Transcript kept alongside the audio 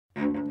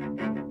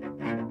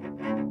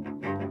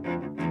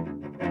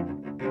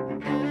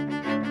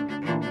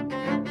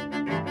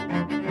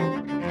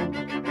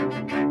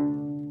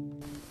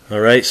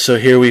Alright, so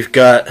here we've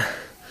got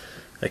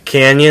a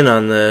canyon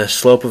on the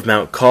slope of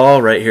Mount Call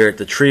right here at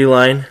the tree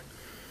line.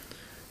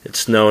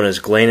 It's known as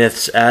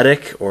Glaineth's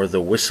Attic or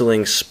the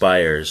Whistling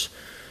Spires.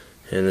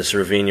 In this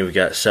ravine we've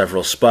got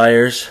several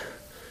spires.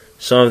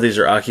 Some of these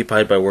are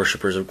occupied by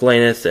worshippers of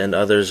Glaineth and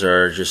others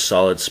are just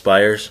solid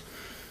spires.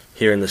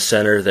 Here in the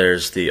center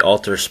there's the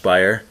altar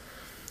spire.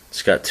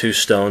 It's got two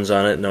stones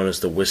on it known as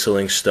the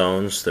whistling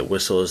stones that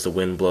whistle as the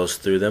wind blows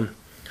through them.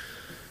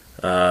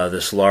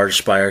 This large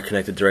spire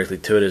connected directly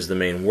to it is the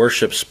main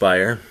worship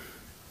spire,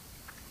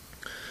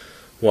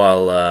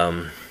 while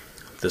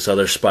this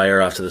other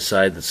spire off to the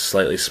side that's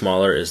slightly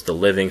smaller is the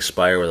living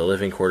spire where the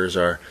living quarters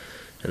are,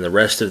 and the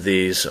rest of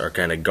these are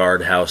kind of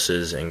guard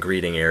houses and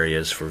greeting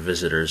areas for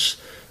visitors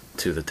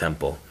to the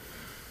temple.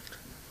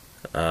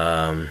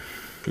 We're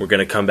going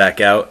to come back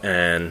out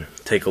and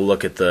take a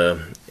look at the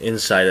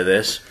inside of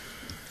this.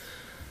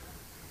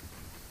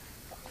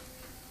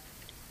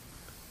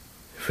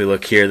 If we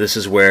look here, this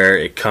is where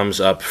it comes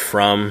up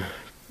from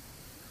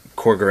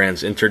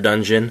Korgaran's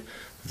interdungeon,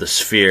 the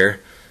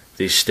sphere.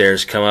 These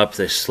stairs come up,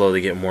 they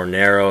slowly get more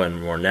narrow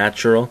and more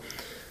natural,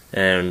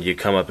 and you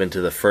come up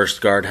into the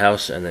first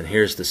guardhouse, and then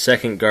here's the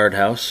second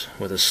guardhouse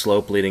with a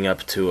slope leading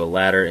up to a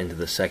ladder into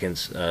the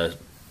second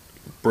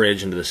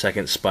bridge into the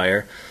second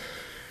spire,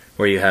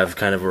 where you have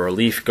kind of a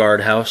relief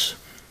guardhouse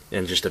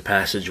and just a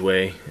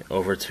passageway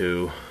over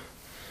to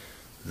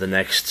the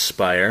next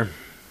spire.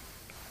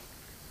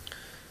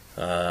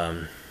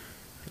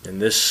 In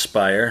this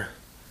spire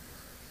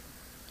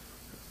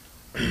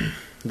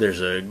there's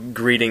a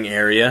greeting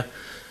area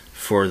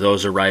for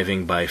those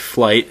arriving by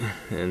flight,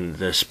 and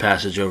this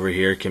passage over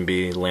here can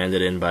be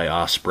landed in by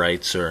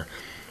osprites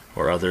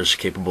or others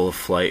capable of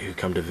flight who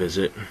come to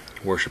visit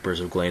worshippers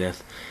of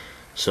Glaineth,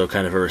 so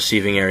kind of a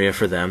receiving area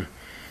for them.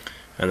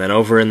 And then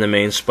over in the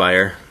main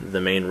spire,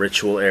 the main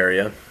ritual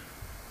area,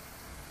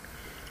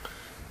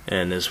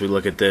 and as we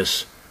look at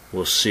this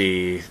we'll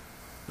see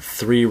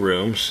three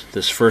rooms.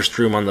 This first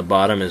room on the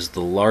bottom is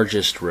the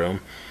largest room,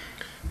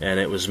 and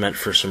it was meant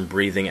for some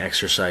breathing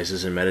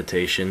exercises and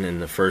meditation in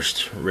the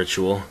first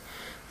ritual.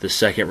 The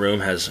second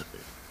room has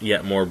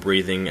yet more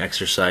breathing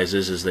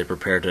exercises as they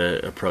prepare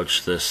to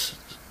approach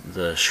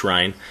the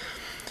shrine.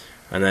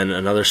 And then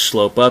another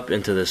slope up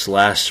into this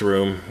last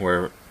room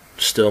where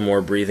still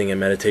more breathing and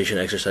meditation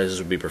exercises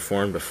would be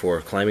performed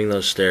before climbing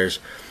those stairs,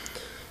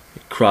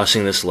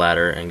 crossing this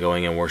ladder, and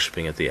going and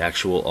worshiping at the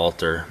actual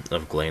altar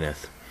of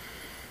Glaineth.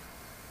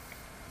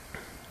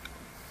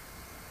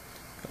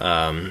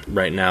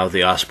 Right now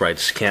the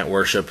osprites can't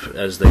worship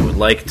as they would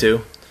like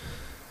to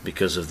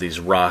because of these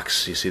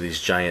rocks. You see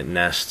these giant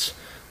nests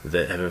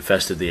that have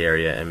infested the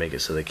area and make it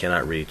so they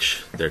cannot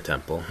reach their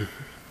temple.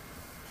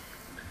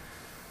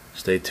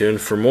 Stay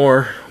tuned for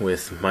more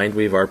with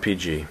Mindweave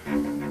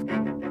RPG.